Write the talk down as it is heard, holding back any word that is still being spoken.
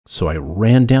So I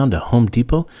ran down to Home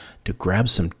Depot to grab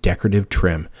some decorative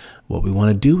trim. What we want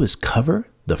to do is cover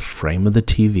the frame of the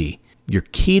TV. Your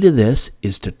key to this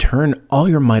is to turn all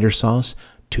your miter saws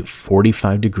to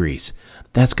 45 degrees.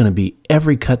 That's going to be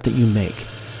every cut that you make.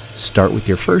 Start with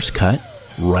your first cut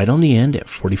right on the end at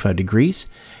 45 degrees,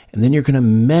 and then you're going to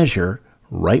measure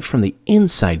right from the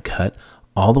inside cut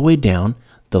all the way down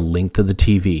the length of the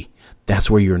TV. That's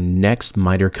where your next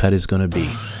miter cut is going to be.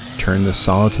 Turn the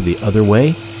saw to the other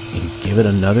way and give it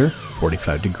another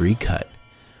 45 degree cut.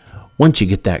 Once you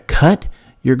get that cut,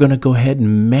 you're going to go ahead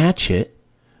and match it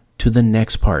to the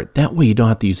next part. That way you don't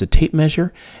have to use a tape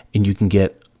measure, and you can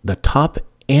get the top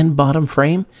and bottom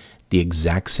frame the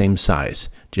exact same size.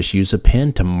 Just use a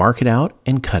pen to mark it out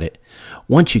and cut it.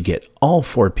 Once you get all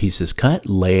 4 pieces cut,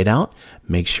 lay it out,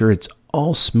 make sure it's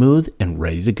all smooth and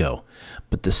ready to go.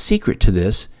 But the secret to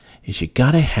this is you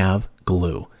gotta have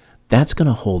glue. That's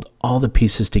gonna hold all the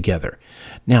pieces together.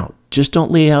 Now, just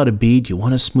don't lay out a bead. You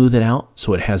wanna smooth it out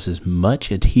so it has as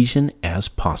much adhesion as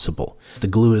possible. As the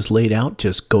glue is laid out,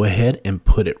 just go ahead and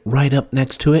put it right up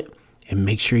next to it and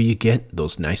make sure you get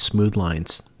those nice smooth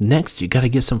lines. Next, you gotta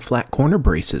get some flat corner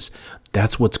braces.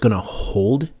 That's what's gonna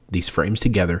hold these frames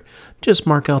together. Just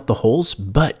mark out the holes,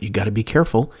 but you gotta be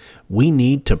careful. We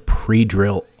need to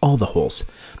pre-drill all the holes.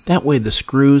 That way the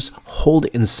screws hold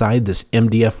inside this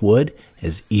MDF wood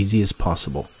as easy as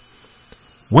possible.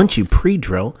 Once you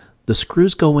pre-drill, the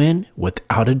screws go in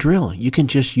without a drill. You can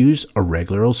just use a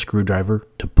regular old screwdriver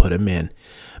to put them in.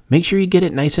 Make sure you get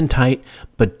it nice and tight,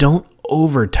 but don't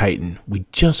over tighten. We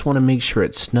just want to make sure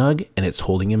it's snug and it's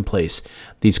holding in place.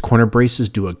 These corner braces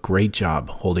do a great job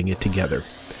holding it together.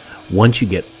 Once you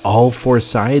get all 4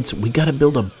 sides, we got to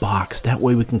build a box. That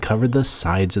way we can cover the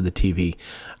sides of the TV.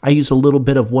 I use a little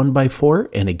bit of 1x4,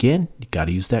 and again, you got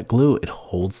to use that glue. It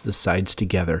holds the sides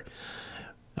together.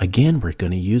 Again, we're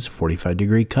going to use 45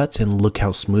 degree cuts, and look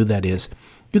how smooth that is.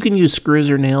 You can use screws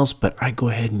or nails, but I go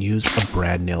ahead and use a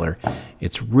brad nailer.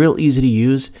 It's real easy to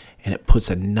use, and it puts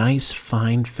a nice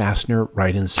fine fastener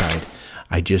right inside.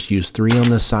 I just use 3 on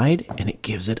the side, and it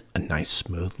gives it a nice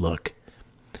smooth look.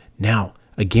 Now,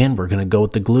 again, we're going to go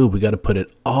with the glue. We got to put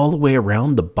it all the way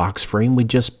around the box frame we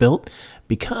just built,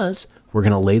 because we're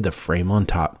going to lay the frame on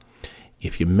top.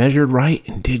 If you measured right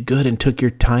and did good and took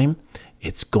your time,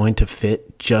 it's going to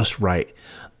fit just right.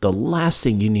 The last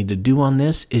thing you need to do on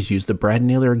this is use the brad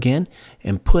nailer again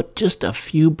and put just a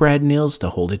few brad nails to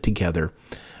hold it together.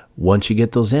 Once you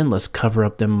get those in, let's cover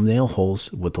up them nail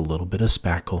holes with a little bit of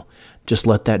spackle. Just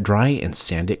let that dry and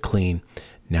sand it clean.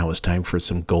 Now it's time for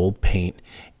some gold paint.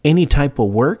 Any type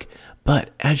will work, but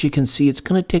as you can see, it's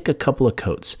going to take a couple of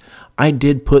coats. I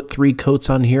did put 3 coats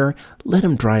on here. Let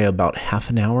them dry about half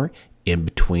an hour in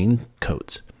between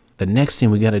coats. The next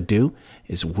thing we got to do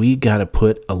is we got to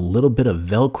put a little bit of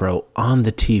Velcro on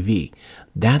the TV.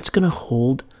 That's going to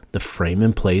hold the frame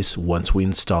in place once we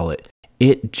install it.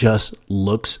 It just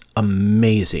looks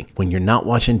amazing. When you're not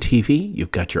watching TV,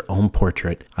 you've got your own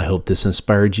portrait. I hope this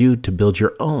inspired you to build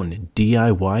your own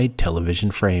DIY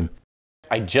television frame.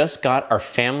 I just got our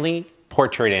family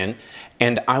portrait in,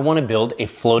 and I want to build a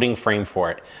floating frame for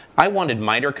it. I wanted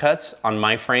miter cuts on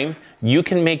my frame. You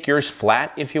can make yours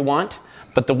flat if you want,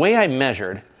 but the way I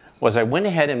measured was I went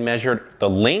ahead and measured the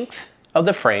length of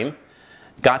the frame,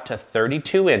 got to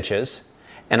 32 inches,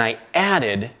 and I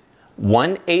added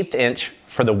 1/8 inch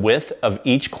for the width of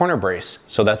each corner brace,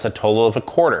 so that's a total of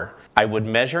 1/4. I would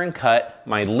measure and cut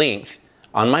my length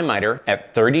on my miter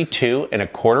at 32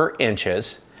 1/4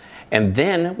 inches, and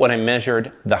then when I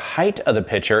measured the height of the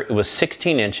picture, it was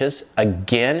 16 inches.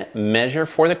 Again, measure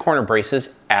for the corner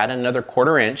braces, add another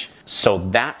 1/4 inch, so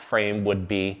that frame would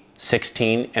be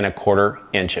 16 1/4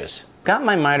 inches. Got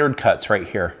my mitered cuts right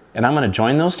here, and I'm going to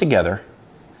join those together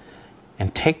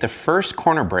and take the first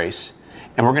corner brace,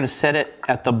 and we're going to set it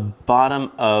at the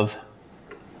bottom of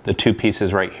the 2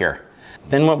 pieces right here.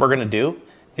 Then what we're going to do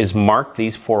is mark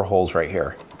these 4 holes right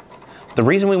here. The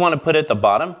reason we want to put it at the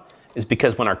bottom is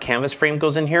because when our canvas frame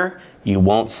goes in here, you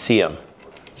won't see them.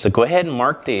 So go ahead and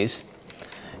mark these,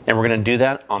 and we're going to do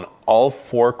that on all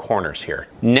 4 corners here.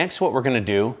 Next, what we're going to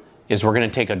do is we're going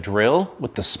to take a drill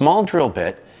with the small drill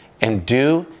bit and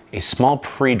do a small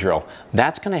pre-drill.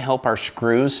 That's going to help our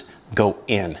screws go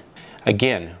in.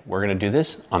 Again, we're going to do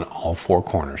this on all 4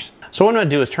 corners. So what I'm going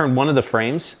to do is turn one of the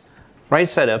frames right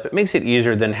side up. It makes it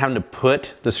easier than having to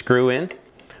put the screw in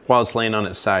while it's laying on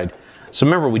its side. So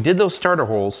remember, we did those starter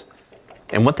holes,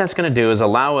 and what that's going to do is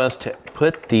allow us to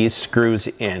put these screws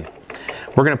in.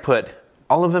 We're going to put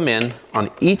all of them in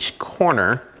on each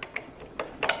corner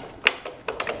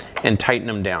and tighten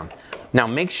them down. Now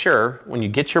make sure when you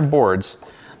get your boards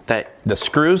that the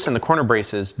screws and the corner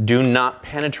braces do not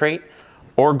penetrate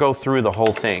or go through the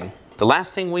whole thing. The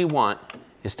last thing we want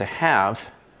is to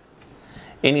have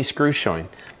any screws showing.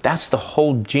 That's the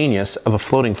whole genius of a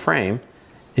floating frame,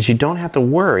 is you don't have to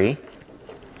worry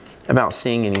about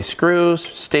seeing any screws,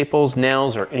 staples,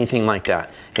 nails, or anything like that.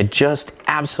 It just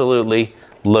absolutely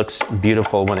looks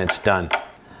beautiful when it's done.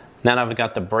 Now that I've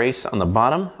got the brace on the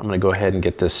bottom, I'm going to go ahead and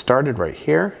get this started right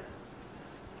here.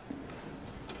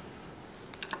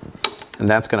 And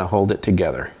that's going to hold it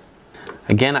together.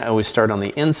 Again, I always start on the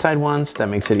inside ones. That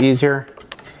makes it easier.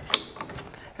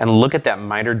 And look at that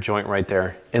miter joint right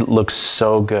there. It looks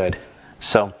so good.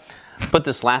 So put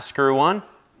this last screw on.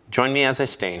 Join me as I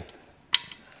stain.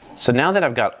 So now that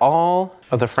I've got all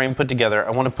of the frame put together,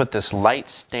 I want to put this light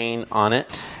stain on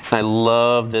it. And I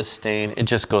love this stain. It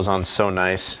just goes on so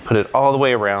nice. Put it all the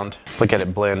way around. Look at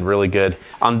it blend really good.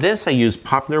 On this, I use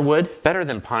poplar wood, better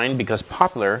than pine, because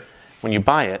poplar, when you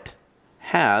buy it,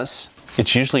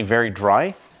 it's usually very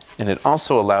dry, and it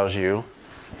also allows you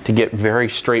to get very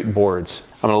straight boards.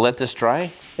 I'm going to let this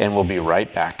dry, and we'll be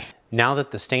right back. Now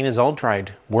that the stain is all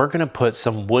dried, we're going to put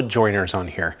some wood joiners on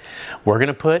here. We're going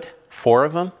to put 4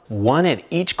 of them, 1 at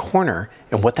each corner,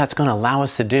 and what that's going to allow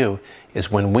us to do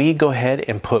is when we go ahead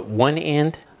and put one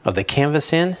end of the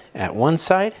canvas in at one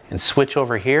side and switch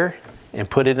over here and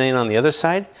put it in on the other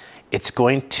side, it's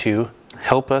going to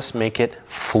help us make it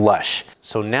flush.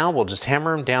 So now we'll just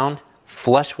hammer them down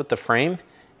flush with the frame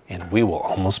and we will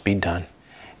almost be done.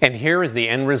 And here is the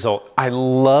end result. I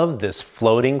love this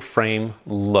floating frame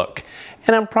look.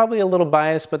 And I'm probably a little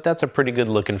biased, but that's a pretty good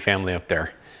looking family up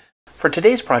there. For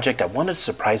today's project, I wanted to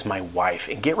surprise my wife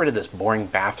and get rid of this boring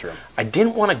bathroom. I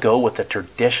didn't want to go with a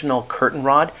traditional curtain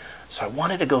rod, so I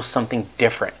wanted to go something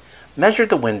different. Measured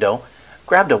the window,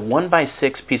 grabbed a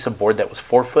 1x6 piece of board that was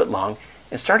 4 foot long,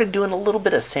 and started doing a little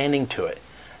bit of sanding to it.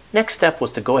 Next step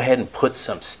was to go ahead and put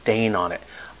some stain on it.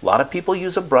 A lot of people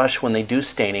use a brush when they do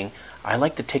staining. I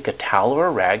like to take a towel or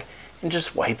a rag and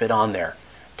just wipe it on there.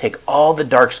 Take all the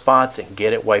dark spots and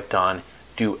get it wiped on.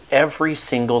 Do every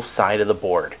single side of the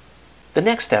board. The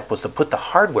next step was to put the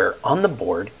hardware on the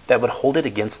board that would hold it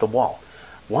against the wall.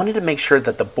 Wanted to make sure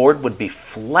that the board would be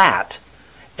flat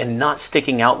and not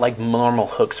sticking out like normal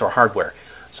hooks or hardware.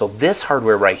 So this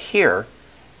hardware right here,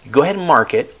 you go ahead and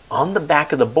mark it on the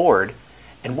back of the board,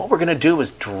 and what we're going to do is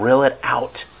drill it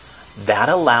out. That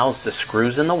allows the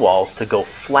screws in the walls to go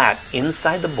flat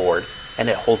inside the board, and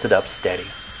it holds it up steady.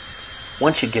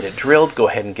 Once you get it drilled, go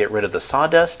ahead and get rid of the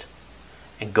sawdust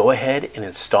and go ahead and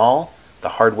install the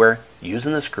hardware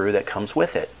using the screw that comes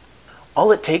with it.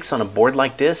 All it takes on a board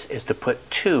like this is to put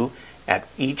 2 at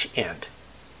each end.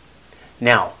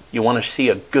 Now, you want to see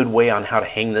a good way on how to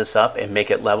hang this up and make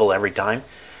it level every time?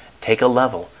 Take a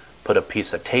level, put a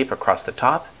piece of tape across the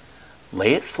top,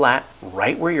 lay it flat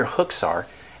right where your hooks are,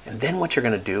 and then what you're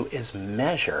going to do is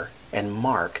measure and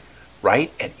mark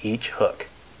right at each hook.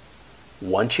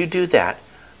 Once you do that,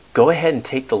 go ahead and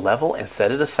take the level and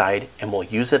set it aside, and we'll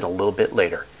use it a little bit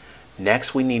later.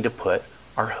 Next, we need to put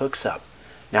our hooks up.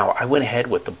 Now, I went ahead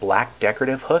with the black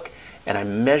decorative hook, and I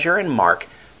measure and mark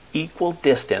equal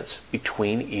distance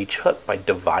between each hook by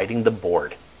dividing the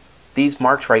board. These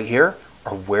marks right here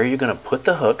are where you're going to put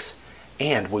the hooks,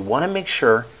 and we want to make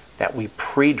sure that we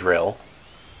pre-drill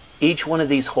each one of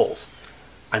these holes.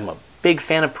 I'm a big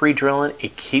fan of pre-drilling.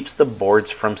 It keeps the boards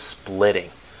from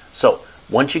splitting. So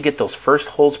once you get those first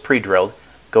holes pre-drilled,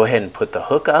 go ahead and put the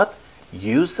hook up,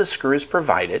 use the screws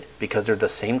provided because they're the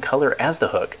same color as the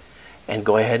hook, and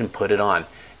go ahead and put it on.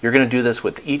 You're going to do this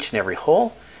with each and every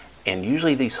hole, and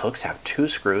usually these hooks have 2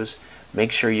 screws.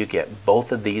 Make sure you get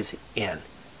both of these in.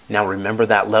 Now remember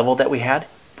that level that we had?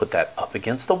 Put that up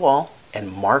against the wall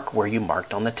and mark where you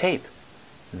marked on the tape.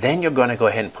 Then you're going to go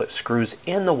ahead and put screws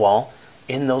in the wall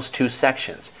in those 2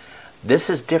 sections. This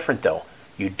is different though.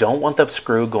 You don't want the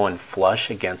screw going flush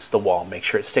against the wall. Make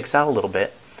sure it sticks out a little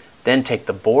bit. Then take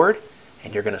the board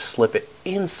and you're going to slip it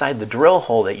inside the drill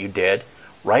hole that you did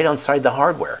right inside the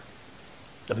hardware.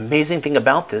 The amazing thing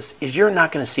about this is you're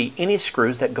not going to see any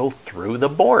screws that go through the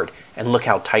board. And look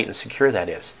how tight and secure that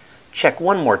is. Check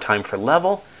one more time for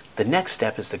level. The next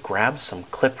step is to grab some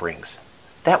clip rings.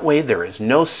 That way there is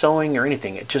no sewing or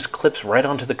anything. It just clips right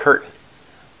onto the curtain.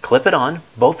 Clip it on,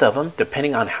 both of them,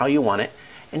 depending on how you want it,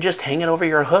 and just hang it over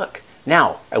your hook.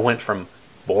 Now, I went from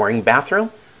boring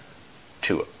bathroom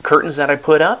to curtains that I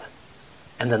put up,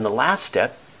 and then the last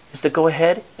step is to go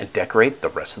ahead and decorate the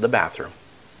rest of the bathroom.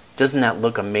 Doesn't that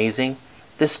look amazing?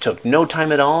 This took no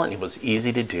time at all and it was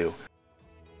easy to do.